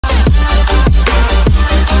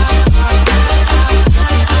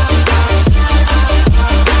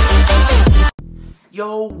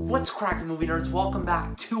What's cracking, movie nerds? Welcome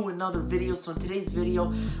back to another video. So in today's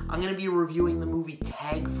video, I'm going to be reviewing the movie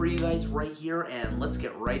Tag for you guys right here, and let's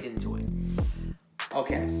get right into it.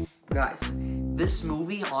 Okay, guys, this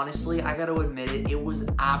movie, honestly, I got to admit it was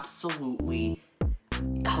absolutely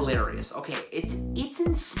hilarious. Okay, it's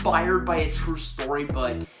inspired by a true story,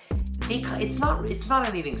 but it's not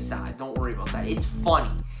anything sad. Don't worry about that. It's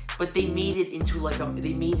funny, but they made it into like a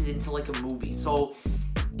movie. So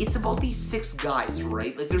it's about these 6 guys,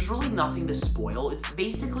 right? Like, there's really nothing to spoil. It's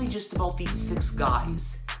basically just about these 6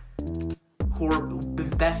 guys who are been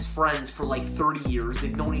best friends for like 30 years.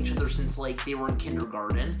 They've known each other since like they were in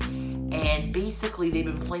kindergarten, and basically they've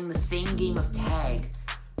been playing the same game of tag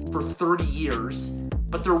for 30 years,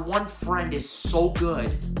 but their one friend is so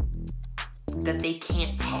good that they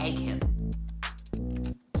can't tag him.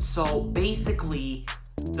 So basically,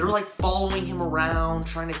 they're like following him around,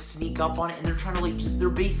 trying to sneak up on it, and they're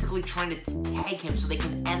basically trying to tag him so they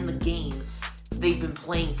can end the game they've been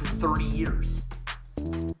playing for 30 years.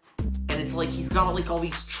 And it's like he's got like all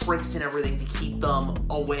these tricks and everything to keep them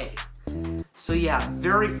away. So yeah,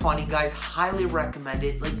 very funny, guys. Highly recommend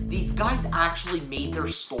it. Like, these guys actually made their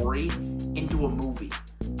story into a movie,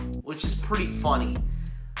 which is pretty funny,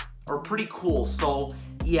 or pretty cool. So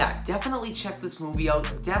yeah, definitely check this movie out.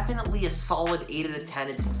 Definitely a solid 8 out of 10.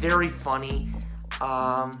 It's very funny.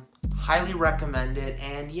 Highly recommend it.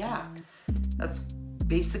 And yeah, that's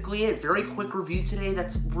basically it. Very quick review today.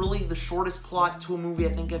 That's really the shortest plot to a movie I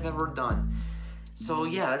think I've ever done. So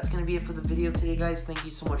yeah, that's going to be it for the video today, guys. Thank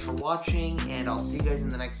you so much for watching, and I'll see you guys in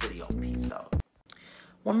the next video. Peace out.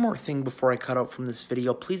 One more thing before I cut out from this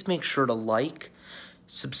video. Please make sure to like,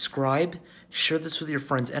 subscribe, share this with your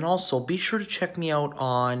friends, and also be sure to check me out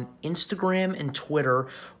on Instagram and Twitter,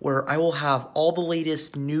 where I will have all the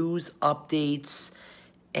latest news, updates,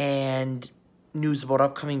 and news about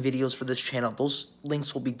upcoming videos for this channel. Those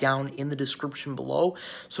links will be down in the description below,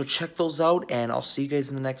 so check those out, and I'll see you guys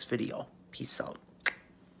in the next video. Peace out.